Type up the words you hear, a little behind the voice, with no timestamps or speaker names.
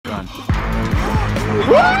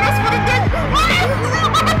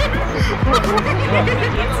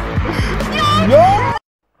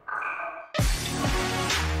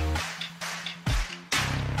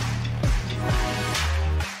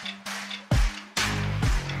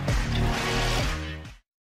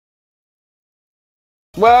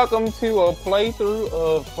Welcome to a playthrough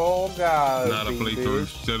of Fall Guys. Not a playthrough,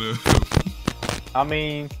 shut up. I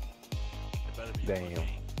mean,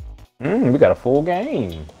 damn. We got a full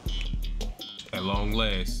game. At long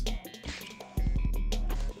last.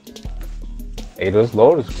 Hey, those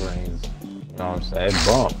loading screens. You know what I'm saying?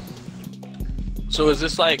 Bump. So is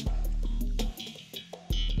this like...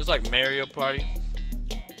 It's like Mario Party?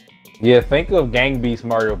 Yeah, think of Gang Beast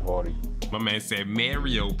Mario Party. My man said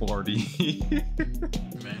Mario Party.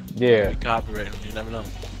 Man, yeah. Copyright, you never know.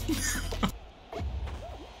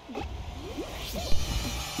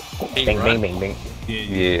 Bing, bing, bing, bing.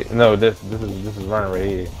 Yeah. No, this is running right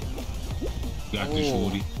here. Got you,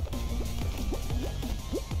 shorty.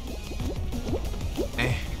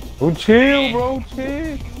 Oh, chill, bro,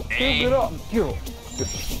 chill. Get up, get up.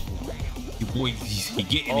 You boy, he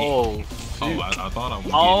getting it. Oh, I thought I was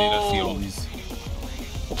getting it. I see all these.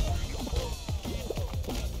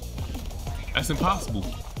 That's impossible.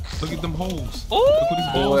 Look at them holes. Ooh. Look what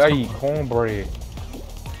these balls Boy, I eat cornbread.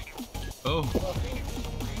 Oh.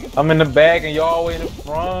 I'm in the back and y'all all the way in the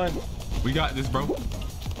front. We got this, bro.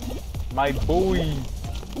 My boy.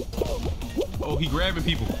 Oh, he grabbing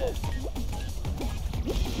people.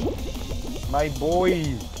 My boy.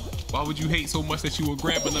 Why would you hate so much that you would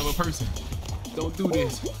grab another person? Don't do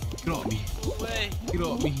this. Get off me. Get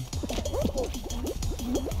off me.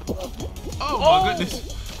 Oh my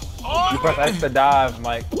goodness. Oh, you press X to dive,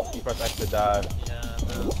 Mike. You press X to dive. Yeah,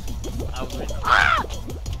 no. I was waiting.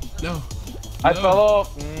 No. I fell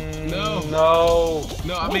off. No. No.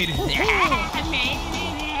 No, I made it.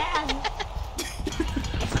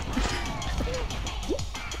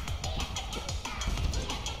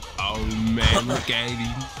 Oh man, look at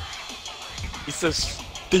him. He's so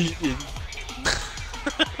stupid.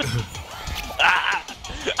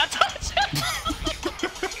 I touched you.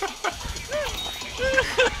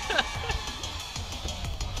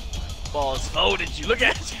 Balls folded you. Look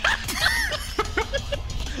at you.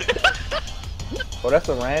 Oh, that's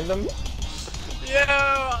a random? Yeah.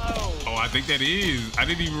 Oh, I think that is. I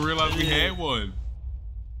didn't even realize we had one.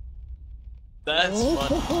 That's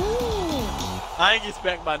funny. I ain't get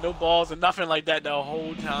spanked by no balls or nothing like that the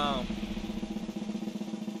whole time.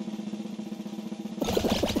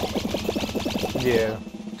 Yeah.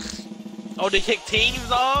 Oh, they kick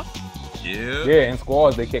teams off? Yeah. Yeah, in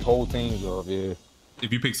squads they kick whole teams off, yeah.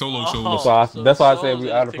 If you pick solo shows. That's why I said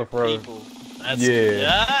I would prefer.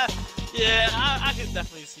 Yeah. Yeah, I can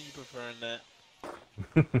definitely see you preferring that.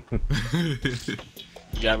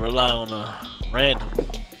 You gotta rely on a random.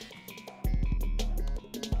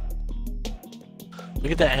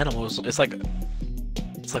 Look at that animal. It's like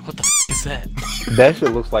what the f is that? That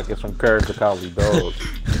shit looks like it's from Courage the Cowardly Dog.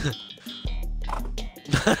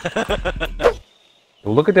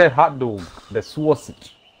 Look at that hot dog, that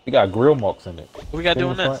sausage. We got grill marks in it. What we got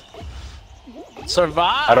doing this?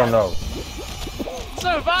 Survive? I don't know.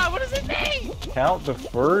 Survive? What does it mean? Count the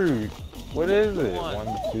fruit. What is it? 1,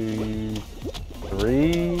 2,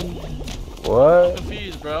 3. What? I'm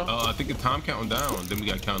confused, bro. I think the time counting down. Then we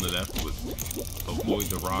got counted afterwards. Avoid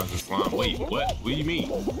the rods and slime. Wait, what? What do you mean?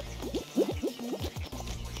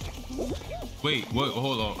 Wait, what?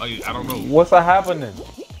 Hold on. I don't know. What's happening?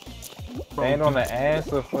 Stand on the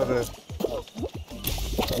answer for the.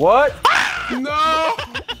 What? No!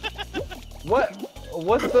 What?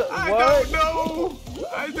 What's the. What?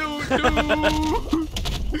 I don't know.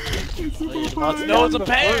 No, it's a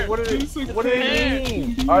pair. What do they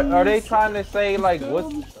mean? Are they trying to say like what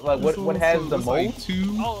has the most? Like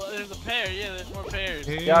 2. Oh, there's a pair. Yeah, there's more pairs.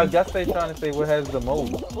 Yeah, I guess they trying to say what has the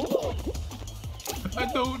most. I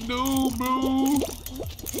don't know, bro.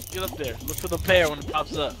 Get up there. Look for the pair when it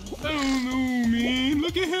pops up. I don't know, man.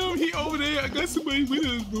 Look at him. He over there. I got somebody with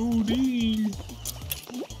us, bro. Dang.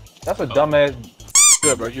 That's a dumbass.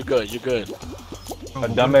 Good, bro. You're good. You're good. A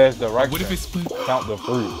dumbass direction. What if it's split? Count the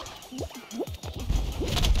fruit.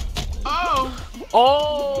 Oh!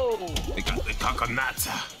 Oh! They got the coconuts.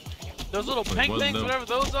 Those little pink things, whatever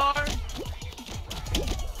those are.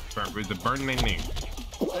 The burning thing.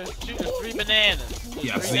 There's 3 bananas.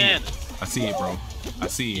 Yeah, I see it. I see it, bro. I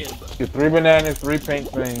see it. There's 3 bananas, 3 pink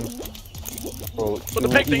things. Well, but the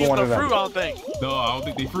pink thing is no fruit, I don't think. No, I don't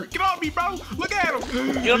think they fruit. Get off me, bro! Look at him!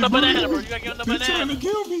 Get on the banana, bro. You gotta get on the banana. They're trying to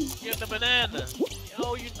kill me. Get on the banana.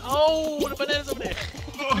 Oh, the banana's over there.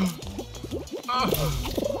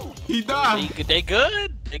 He died. They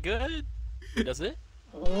good. They good. That's it.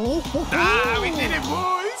 Ah, we did it,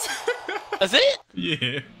 boys. That's it?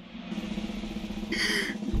 Yeah.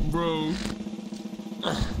 Bro.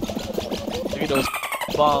 Look at those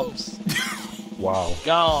bombs. Wow.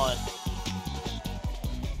 Gone.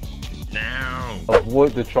 Now.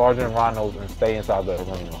 Avoid the charging rhinos and stay inside the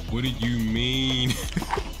arena. What do you mean?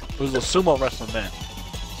 It was a sumo wrestling match.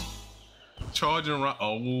 Charging rhino.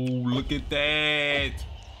 Oh, look at that.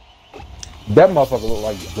 That motherfucker look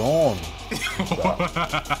like Dawn.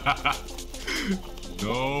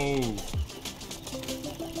 No.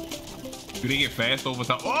 Do they get fast over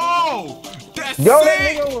time? Oh! That's Yo, sick!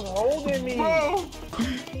 that nigga was holding me. Bro.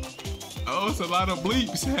 Oh, it's a lot of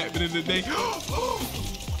bleeps happening today.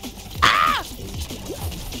 Ah!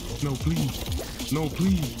 No, please. No,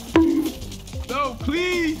 please. No,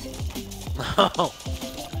 please. No.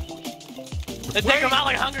 They take him out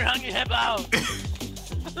like hungry hippo.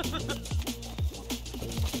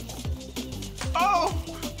 Oh,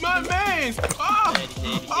 my man. Oh,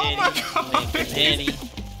 oh my God.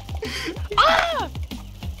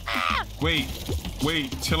 Ah! Wait,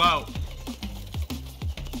 chill out.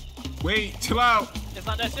 Wait, chill out. It's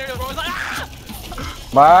not that serious, bro. It's like, ah!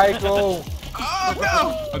 Michael. Oh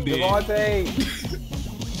no. I'm dead. Devontae.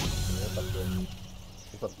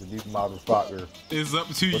 What's up to these motherfuckers? It's up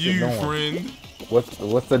to you, friend.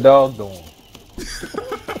 What's the dog doing?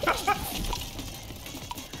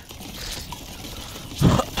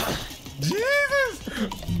 Jesus!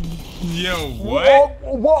 Yo, what?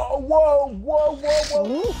 Whoa!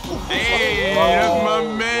 Hey, that's my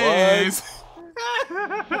man.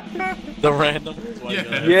 The randoms.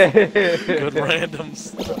 Yeah. Good randoms.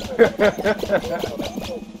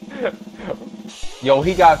 Yo,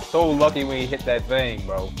 he got so lucky when he hit that thing,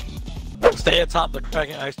 bro. Stay atop the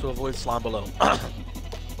cracking ice to avoid slime below.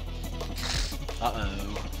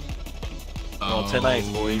 Well, 10 ice,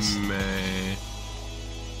 boys. Man.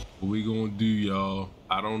 What we gonna do, y'all?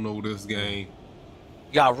 I don't know this game.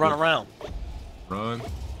 You gotta run around. Run?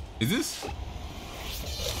 Is this?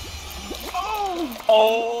 Oh,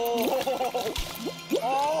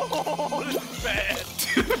 this is bad.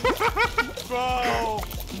 Bro.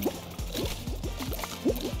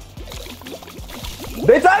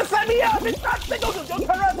 They try to set me up! They try to say, yo, turn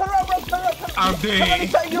around, bro, turn around. I'm dead. They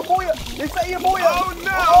set your boy up! They set your boy up! Oh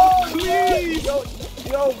no! Please!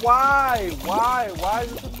 Yo, why? Why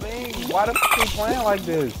is this a thing? Why the f they playing like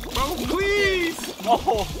this? Bro, please!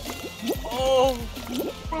 Oh.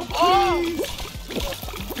 Bro, please!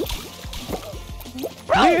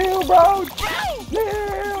 Chill, bro! Chill!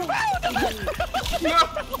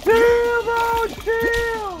 Chill, bro!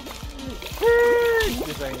 Chill!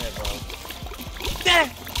 This ain't it, bro.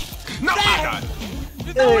 No,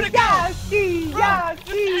 my God!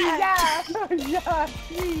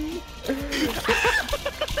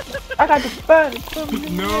 I got the fun.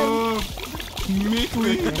 No!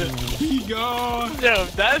 Mickey! He gone! Yo,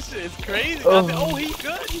 that shit is crazy. Oh, he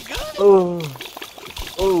good.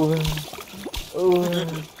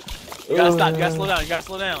 You gotta stop. You gotta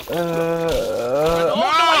slow down. No!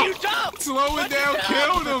 You jumped. Slow it down.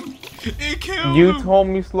 Killed him. It killed him. You told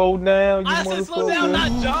me slow down. You I said slow down,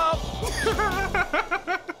 not jump.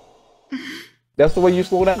 That's the way you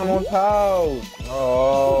slow down on tiles.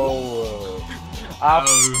 Oh. I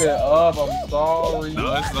fucked it up. I'm sorry.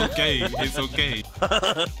 No, it's okay. It's okay.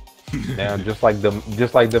 Now, just like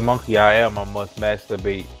the monkey I am, I must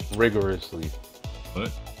masturbate rigorously.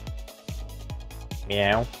 What?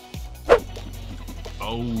 Meow.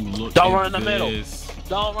 Oh, look. Don't run in the middle. This.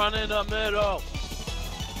 Don't run in the middle.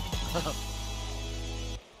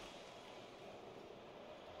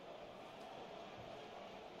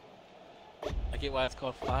 I get why it's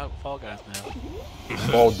called Fall Guys now.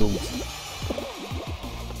 Ball dudes.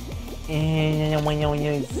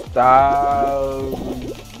 Stop.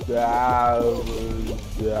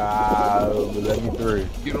 Let me through.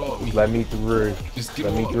 Get off me. Let me through. Just get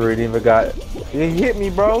Let me off through. It even got. It hit me,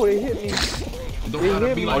 bro. It hit me. Don't have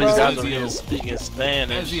to be All like these this, guys are Ezio. speaking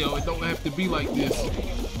Spanish. Ezio, it don't have to be like this.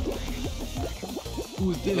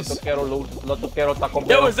 Who is this?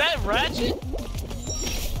 Yo, is that Ratchet?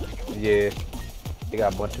 Yeah. They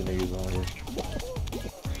got a bunch of niggas on here.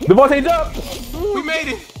 Devontae jump! We made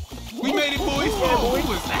it! We made it, boys! Oh, who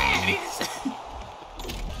was that?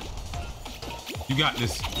 You got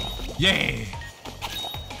this. Yeah!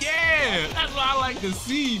 Yeah! That's what I like to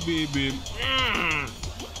see, baby.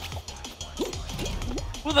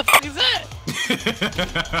 Who the fuck is that?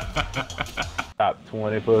 Top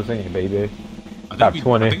 20%, baby. I Top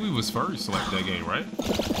 20. I think we was first like that game, right?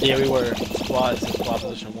 Yeah, we were squad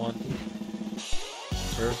position 1.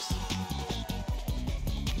 First.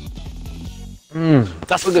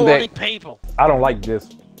 That's Look at 40 that. people. I don't like this.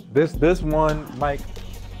 This one, Mike.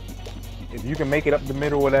 If you can make it up the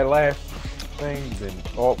middle of that last thing, then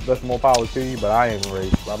that's more power to you. But I ain't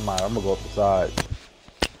ready. I'm gonna go up the side.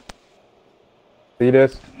 See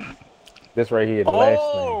this? This right here, the last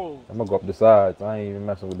I'm gonna go up the sides. I ain't even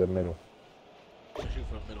messing with the middle. Shoot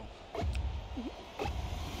for the middle.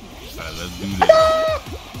 Alright, let's do this.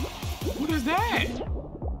 What is that?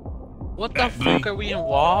 What the fuck are we in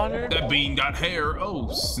water? That bean got hair.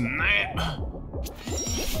 Oh snap!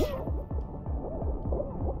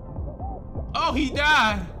 Oh, he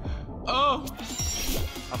died. Oh,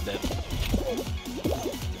 I'm dead.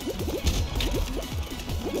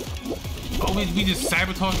 oh, we just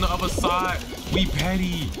sabotaging the other side. We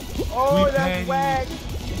petty. Oh, we that's petty. whack.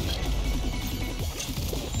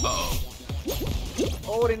 Uh-oh.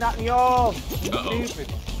 Oh, they knocked me off. Uh-oh.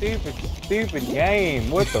 Stupid game.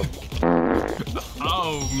 What the?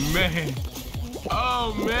 Oh man.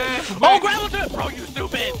 Oh man. Oh, grab onto it, bro. You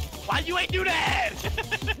stupid. Why you ain't do that?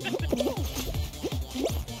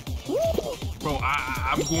 Bro,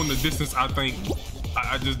 I'm going the distance. I think.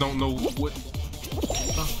 I just don't know what.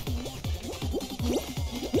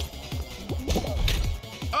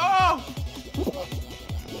 Oh!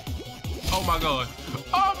 Oh my god!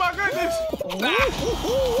 Oh my goodness!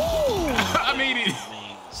 Ah! I made it.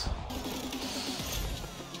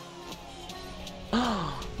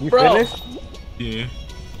 You Bro. finished? Yeah.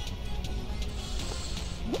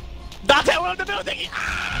 Dante, we're in the building.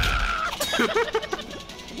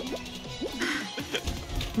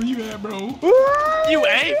 Where you at, bro? You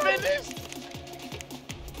ain't finished?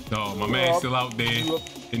 No, my man's still out there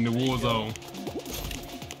in the war zone.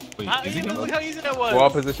 Wait, is he Look how easy that was. Ball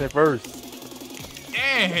position first.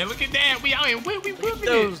 Yeah, look at that. We out here. We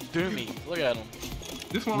Those doomies. Look at them.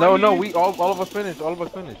 This one No, right no, here? we all of us finished. All of us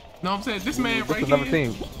finished. No, I'm saying this man This right is another here.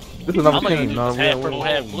 team. This is another I'm looking team. at No, this half we- purple,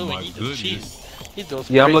 half blue, my and he just goodness. cheats. He's doing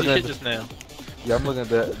some Yeah, I'm crazy looking shit at just now. Yeah, I'm looking at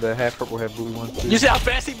the half purple, half blue one too. You see how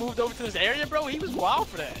fast he moved over to this area, bro? He was wild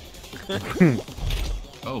for that.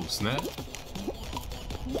 Oh, snap.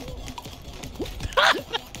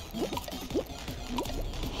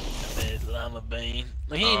 There's Llama Bane.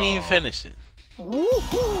 Look, he ain't even finished it.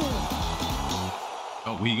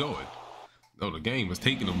 Oh, where he going? Oh, the game was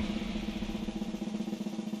taking him.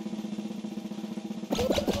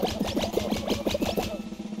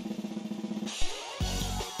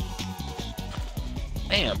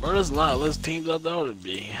 Damn, bro, there's a lot less teams I thought it'd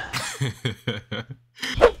be.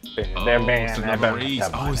 Oh, it's another race.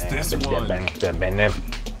 Oh, it's this one.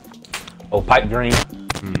 Oh, pipe dream.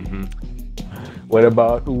 Mm-hmm. What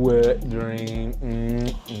about the wet dream?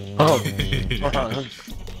 Oh.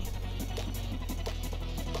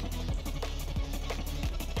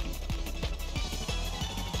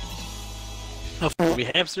 We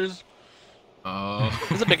hamsters? Oh.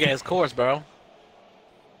 It's a big ass course, bro.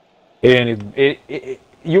 And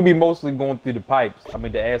you'll be mostly going through the pipes. I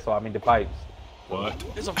mean the asshole. I mean the pipes. What?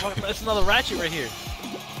 There's a fucking, it's another ratchet right here.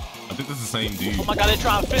 I think this is the same dude. Oh my god, they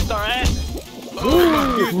trying to fist our asses. Oh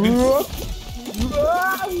my goodness.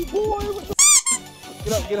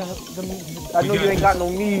 Get up, get up. I know you ain't got no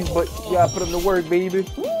knees, but you gotta put them to work, baby.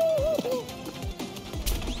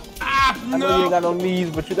 Ah, I know you ain't got no knees,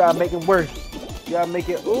 but you gotta make it work. You gotta make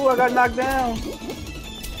it. Ooh, I got knocked down.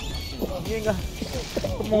 You ain't got.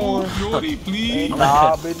 Come on. Jordy, please.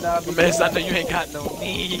 Nah, bitch, nah, bitch. Miss, I know you ain't got no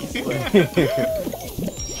knees. You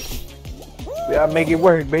gotta make it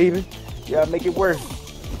work, baby. You gotta make it work.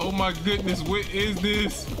 Oh my goodness, what is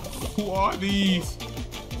this? Who are these?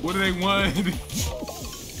 What do they want?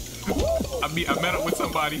 I met up with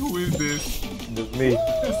somebody. Who is this? That's me.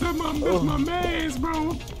 That's my man's,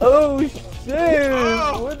 bro. Oh shit!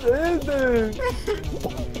 Oh. What is this?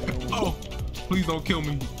 Oh, please don't kill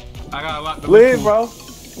me. I got a lot to Live, for. bro.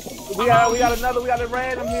 We got a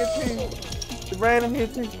random here too. The random here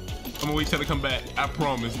too. I'm gonna wait till they come back. I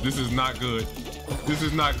promise. This is not good. This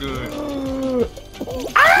is not good.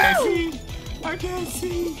 I can't see. I can't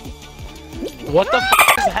see. What the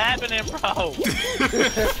f is happening, bro?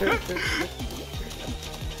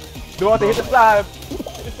 Don't have to hit the side.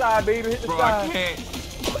 Hit the side, baby. Hit the Bro, side. I can't.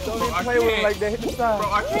 Don't Bro, even I play with him can't. like that. Hit the side.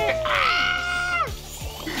 Bro, I can't. Ah!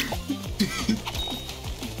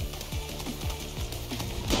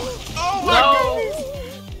 Oh my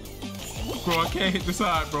goodness! Bro, I can't hit the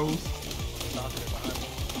side, bro.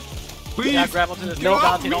 Please. Yeah, grab onto this. Get No, off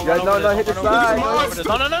Dante, me. don't Yeah, run no, over no, this. hit the Don't run over side. this. Don't run over this.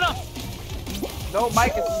 No, no, no, no. No,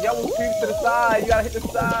 Mike, it's yellow creeps to the side. You gotta hit the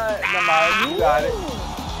side. No, you got it.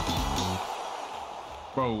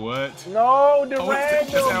 Bro, what? No, the Oh,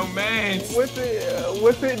 that's our random. man. What's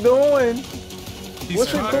it doing? He's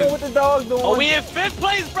What's it trying. doing? What the dog doing? Oh, we in 5th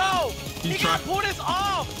place, bro. He's He gotta trying. pull this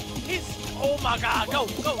off. He's. Oh my god. Go,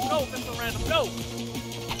 go, go, Mr. Random. Go.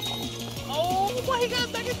 Oh, boy, he got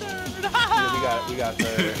second third. Yeah, we got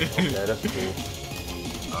third. Okay, that's cool.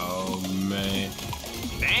 Oh man.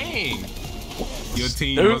 Dang. Your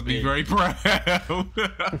team must be very proud.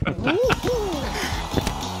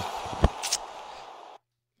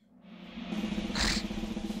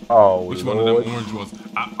 Oh, which Lord. one of them orange ones?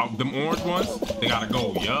 Them orange ones, they gotta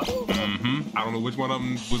go. Yup. I don't know which one of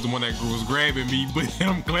them was the one that was grabbing me, but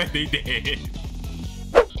I'm glad they did.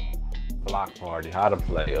 Block party, how to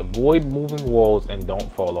play. Avoid moving walls and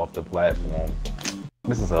don't fall off the platform.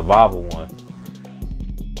 This is a survival one.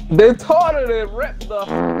 They taught her to rip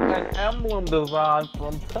an emblem design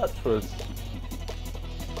from Tetris.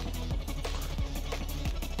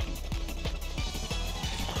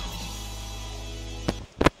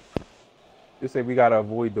 You say we gotta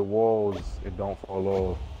avoid the walls and don't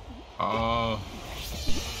fall off.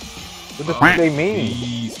 What the fuck they mean?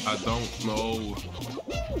 Please, I don't know.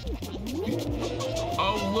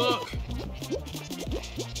 Oh, look.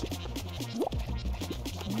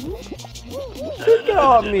 Get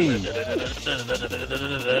off me!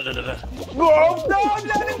 Bro, no,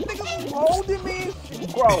 this nigga's holding me!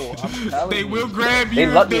 Bro, I'm telling they you. will grab you.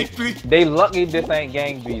 They lucky this ain't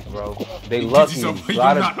gang beef, bro. They lucky. You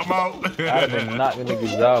knock them out. I'd have been knocking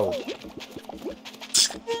niggas out.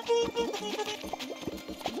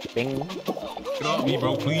 Bing. Get off me,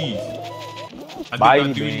 bro, please. I Mighty did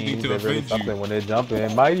not do anything beans, to they're really offend something you. when they're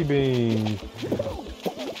jumping. Mighty beans.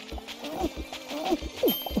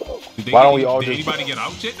 Why don't we all just anybody get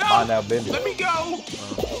out yet? No. mind our business? Let me go.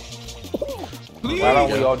 Please. Why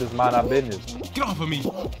don't we all just mind our business? Get off of me.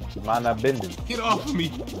 Just mind our business. Get off of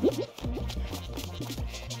me.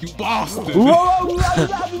 You bastard.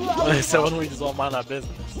 So when we just all mind our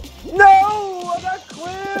business. No! I got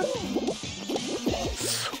clipped!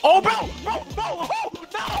 Oh, bro! Oh,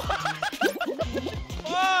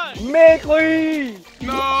 no! Mickley!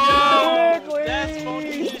 No! Mickley! That's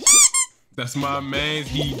funny. That's my man's.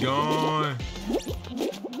 He gone.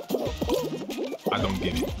 I don't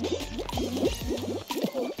get it.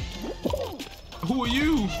 Who are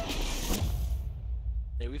you?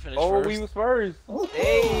 Hey, we finished Oh, first. we was first.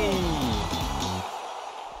 Hey!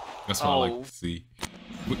 That's what I like to see.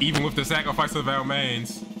 Even with the sacrifice of our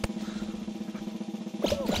mans.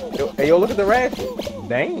 Hey, yo, look at the ration.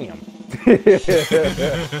 Damn.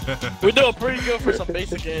 We're doing pretty good for some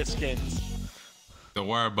basic ass skins. Don't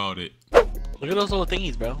worry about it. Look at those little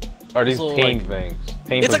thingies, bro. Are these little, team like, things?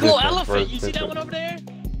 Team it's like a little positions elephant. versus You see that pitcher. one over there?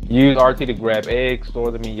 Use RT to grab eggs,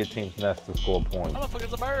 store them in your team's nest to score points. That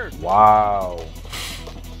motherfucker's a bird. Wow.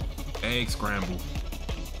 Egg scramble.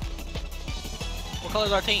 What color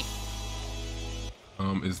is our team?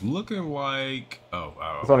 It's looking like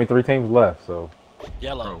There's only 3 teams left, so.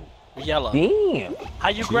 Yellow. We yellow. Damn. How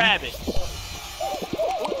you grab it?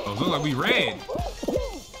 Oh, it looks like we red.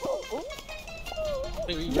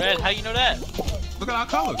 Wait, we red? How you know that? Look at our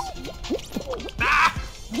colors. Ah!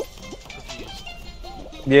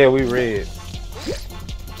 Yeah, we red.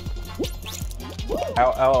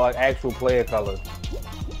 Our like actual player colors.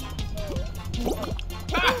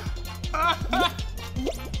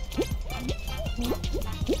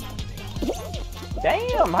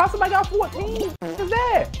 Damn, how somebody got 14? What is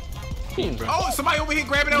that? Oh, somebody over here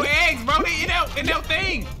grabbing those eggs, bro. They in that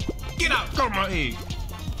thing. Get out. Get on my egg.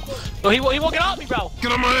 No, he won't get off me, bro.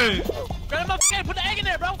 Get on my egg. Grab him up, put the egg in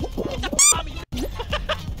there, bro. Get the f out of me.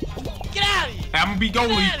 Get out of here. I'm gonna be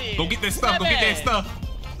goalie. Go get that stuff. Go get that stuff.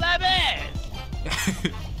 Slap ass.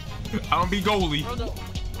 I'm gonna be goalie.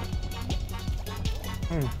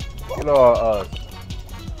 Get all us.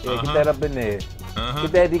 Yeah, get that up in there.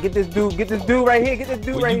 Get this dude right here. Get this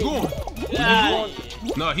dude right here.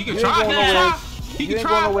 No, he can You try. ain't going nowhere. He You can ain't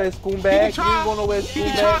try. going nowhere, Spoonbag. You ain't going nowhere, He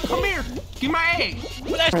can try. Spoonbag. Come here. Give my egg.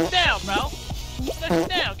 Put that shit down, bro. Put that shit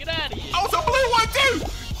down. Get out of here. Oh, it's a blue one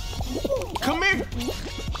too. Come here.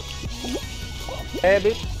 Hey,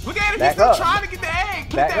 bitch. Look at him. Back He's still up. trying to get the egg.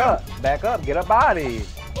 Put it Back down. up. Back up. Get up out of here.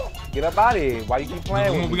 Get up out of here. Why you keep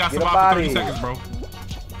playing with me? We got Get some up out out for of 30 here. seconds, bro.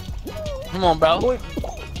 Come on, bro. Boy,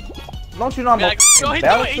 don't you know I'm a Yo, he do it.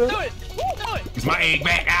 bouncer? Do it. It's my egg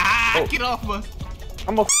back. Ah, get off us.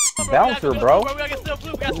 I'm a bouncer, bro. We gotta get still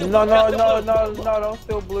blue. We gotta still No, blue. don't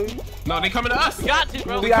still blue. No, they coming to us. We got to,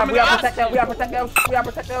 bro. We gotta protect that. We gotta protect that. We gotta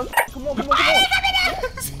protect that. Come on.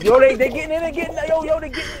 Yo, they getting in. They getting. Yo, they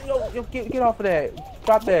getting. Yo, get off of that.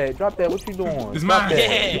 Drop that. What you doing? It's Drop mine. that.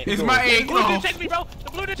 Yeah. What you It's doing? my The egg. blue dude chasing me, bro.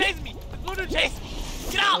 The blue dude chasing me.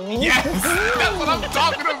 Get out. Yes, that's what I'm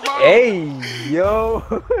talking about. Hey, yo.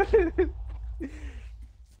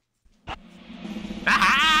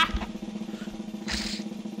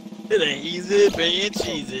 It ain't easy being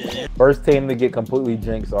cheesy. First team to get completely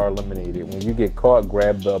jinxed are eliminated. When you get caught,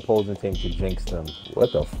 grab the opposing team to jinx them.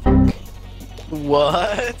 What the f?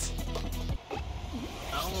 What?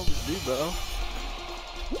 I don't know what to do, bro.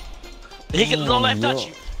 He can, don't let him touch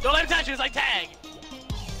you. Don't let him touch you. It's like tag.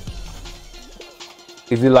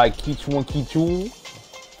 Is it like Kichun Kichun?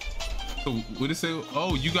 So what it say?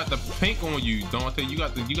 Oh, you got the pink on you, Dante. You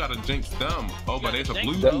gotta jinx them. Oh, but there's a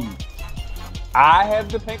blue dude. I have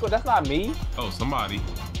the pink one. That's not me. Oh, somebody.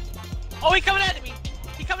 Oh, he coming at me.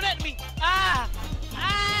 He coming at me. Ah!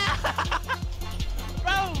 Ah!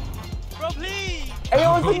 Bro, please. Hey,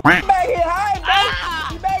 yo, he back here high,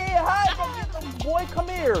 bro. He back here high, bro. Get them, boy, come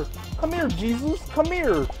here. Come here, Jesus. Come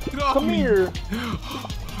here. Come here.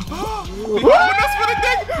 That's for the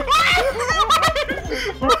thing.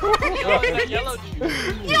 That yellow dude.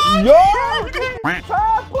 Yo!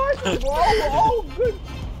 Time push!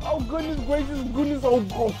 Oh, goodness gracious, goodness,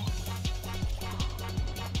 oh.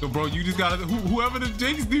 So, bro, you just gotta, whoever the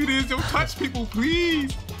Jinx dude is, don't touch people,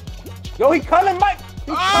 please. Yo, he coming, Mike!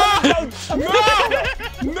 He's coming,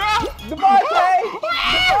 No! Devontae!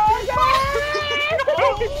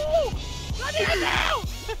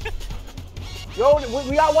 Yo,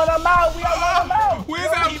 we got one of them out!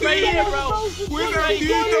 Where's our dude? Where's our dude?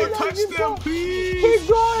 Don't touch them, please! Keep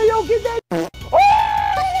going, yo, get that!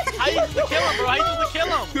 How you supposed to kill him, bro? How you supposed to kill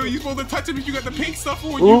him? Yo, you supposed to touch him if you got the pink stuff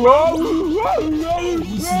on you. Oh,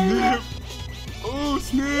 snap! Oh,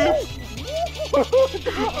 snap!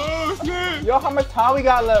 Oh, snap! Yo, how much time we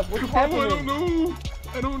got left? What's happening?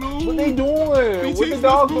 I don't know. What they doing? What the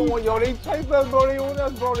dogs doing? Yo, they chase us, bro. They on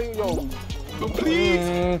us, bro. Yo. Bro,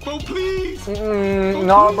 please. Bro, please.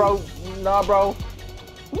 Nah, bro.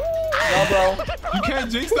 You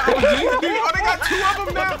can't jinx the other Jinx, dude. Oh, they got two of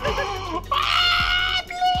them now.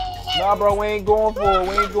 Nah, bro. We ain't going for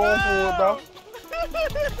it. Bro.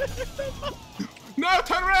 No,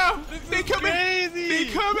 turn around. They coming. Crazy. They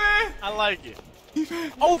coming. I like it.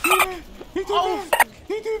 Oh, fuck. He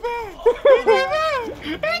too bad.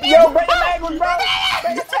 Yo, break the ankles, bro.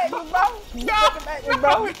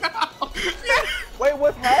 Wait,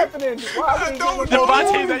 what's happening? Why are we don't know. know.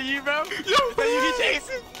 Devontae, is that you, bro? Yo, Is that you he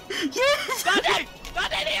chasing? Yes. Dante,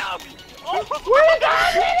 they help me. Oh,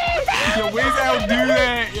 Yo, where's our dude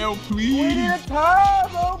at? Yo, We please. need time,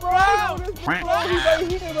 bro.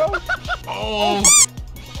 Oh.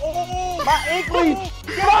 My ankles.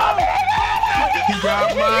 Get off me. He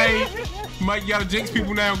got Mike. Mike, you gotta jinx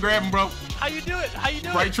people now. Grab him, bro. how you do it?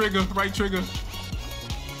 Right trigger.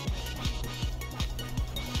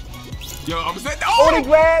 Yo, I'm set. Oh, they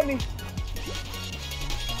grabbed me.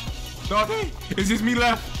 Dante, it's just me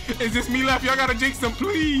left. Y'all gotta jinx him,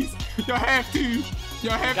 please. Y'all have to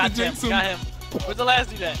jinx him. Got him. Where's the last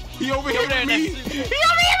dude at? He over here with me.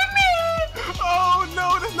 Oh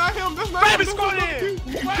no, that's not him. Grab his squad in.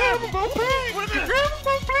 Grab him, bro, please.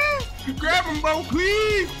 Grab him, bro,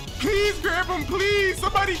 please. Please grab him, please.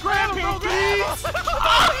 Somebody grab him, please.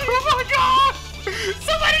 Oh my God.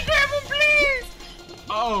 Somebody grab him, please.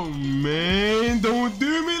 Oh man, don't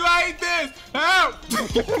do me like this. Help.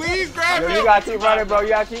 Please grab him. You gotta keep running, bro. You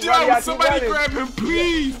gotta keep running. Somebody grab him,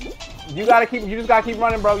 please. You just gotta keep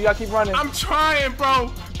running, bro. You gotta keep running. I'm trying,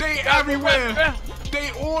 bro. They everywhere.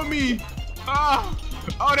 They on me.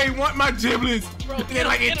 Oh, they want my giblets. They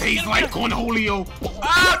like it tastes like cornholio.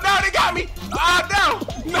 Oh no, they got me. Oh no.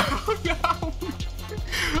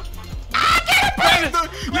 I can't play the.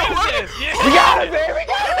 We got it, man.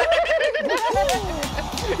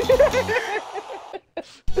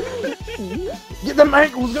 Get them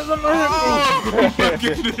ankles. Oh my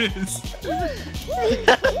goodness.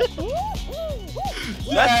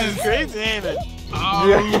 That's just crazy, ain't it?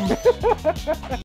 Oh.